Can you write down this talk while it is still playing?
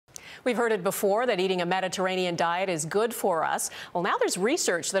We've heard it before that eating a Mediterranean diet is good for us. Well, now there's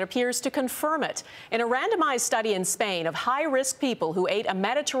research that appears to confirm it. In a randomized study in Spain of high-risk people who ate a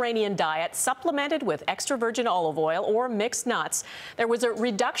Mediterranean diet supplemented with extra virgin olive oil or mixed nuts, there was a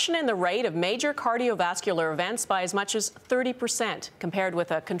reduction in the rate of major cardiovascular events by as much as 30% compared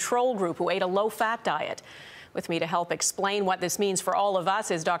with a control group who ate a low-fat diet. With me to help explain what this means for all of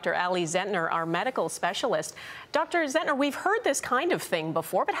us is Dr. Ali Zentner, our medical specialist. Dr. Zentner, we've heard this kind of thing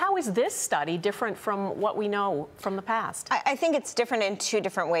before, but how is this study different from what we know from the past? I think it's different in two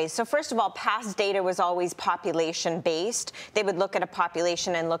different ways. So first of all, past data was always population-based. They would look at a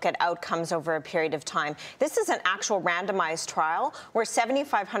population and look at outcomes over a period of time. This is an actual randomized trial where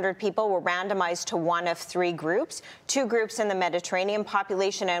 7,500 people were randomized to one of three groups, two groups in the Mediterranean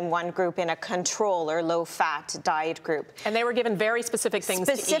population and one group in a control or low-fat diet group. And they were given very specific things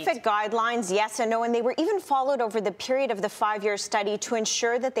to eat. Specific guidelines, yes and no, and they were even followed over the period of the 5-year study to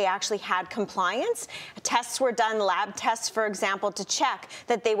ensure that they actually had compliance. Tests were done, lab tests, for example, to check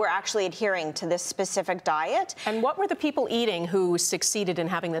that they were actually adhering to this specific diet. And what were the people eating who succeeded in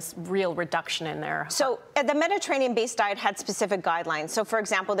having this real reduction in their... So the Mediterranean-based diet had specific guidelines. So, for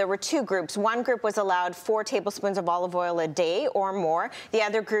example, there were two groups. One group was allowed 4 tablespoons of olive oil a day or more. The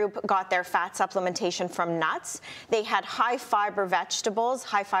other group got their fat supplementation from nuts. They had high fiber vegetables,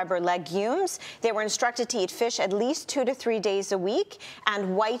 high fiber legumes. They were instructed to eat fish at least 2 to 3 days a week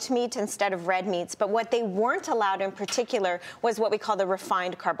and white meat instead of red meats. But what they weren't allowed in particular was what we call the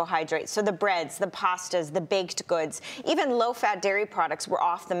refined carbohydrates. So the breads, the pastas, the baked goods, even low-fat dairy products were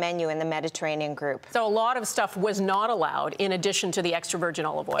off the menu in the Mediterranean group. So a lot of stuff was not allowed in addition to the extra virgin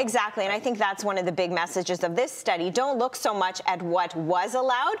olive oil. Exactly, and I think that's one of the big messages of this study. Don't look so much at what was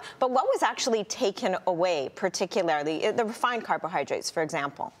allowed, but what was actually taken away, particularly the refined carbohydrates, for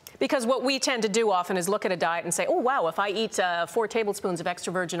example. Because what we tend to do often is look at a diet and say, oh, wow, if I eat 4 tablespoons of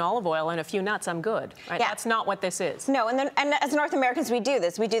extra virgin olive oil and a few nuts, I'm good. Right? Yeah. That's not what this is. No, and as North Americans, we do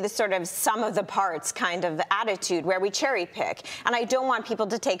this. We do this sort of sum of the parts kind of attitude where we cherry pick. And I don't want people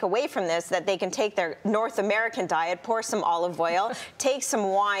to take away from this that they can take their North American diet, pour some olive oil, take some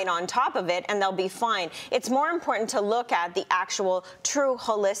wine on top of it, and they'll be fine. It's more important to look at the actual true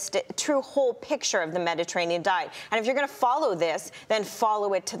whole picture of the Mediterranean diet. And if you're going to follow this, then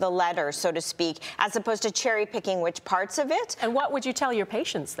follow it to the letter, so to speak, as opposed to cherry picking which parts of it. And what would you tell your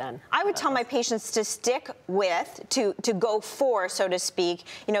patients then? I would tell my patients to stick with, to go for, so to speak,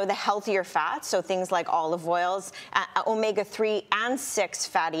 you know, the healthier fats, so things like olive oils, omega-3 and 6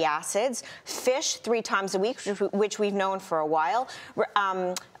 fatty acids, fish 3 times a week, which we've known for a while,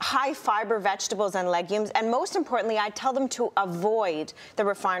 high fiber vegetables and legumes, and most importantly, I tell them to avoid the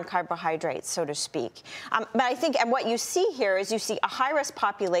refined carbohydrates, so to speak. But I think, and what you see here is you see a high-risk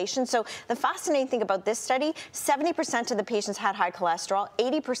population. So the fascinating thing about this study, 70% of the patients had high cholesterol,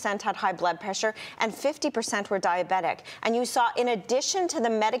 80% had high blood pressure, and 50% were diabetic. And you saw, in addition to the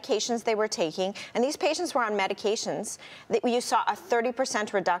medications they were taking, and these patients were on medications, that you saw a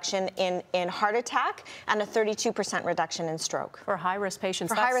 30% reduction in heart attack and a 32% reduction in stroke. For high-risk patients,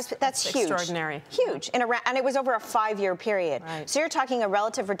 for high-risk, that's huge. Extraordinary. Huge. And it was over a 5-year period. Right. So you're talking a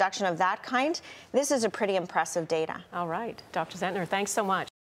relative reduction of that kind. This is a pretty impressive data. All right. Dr. Zentner, thanks so much.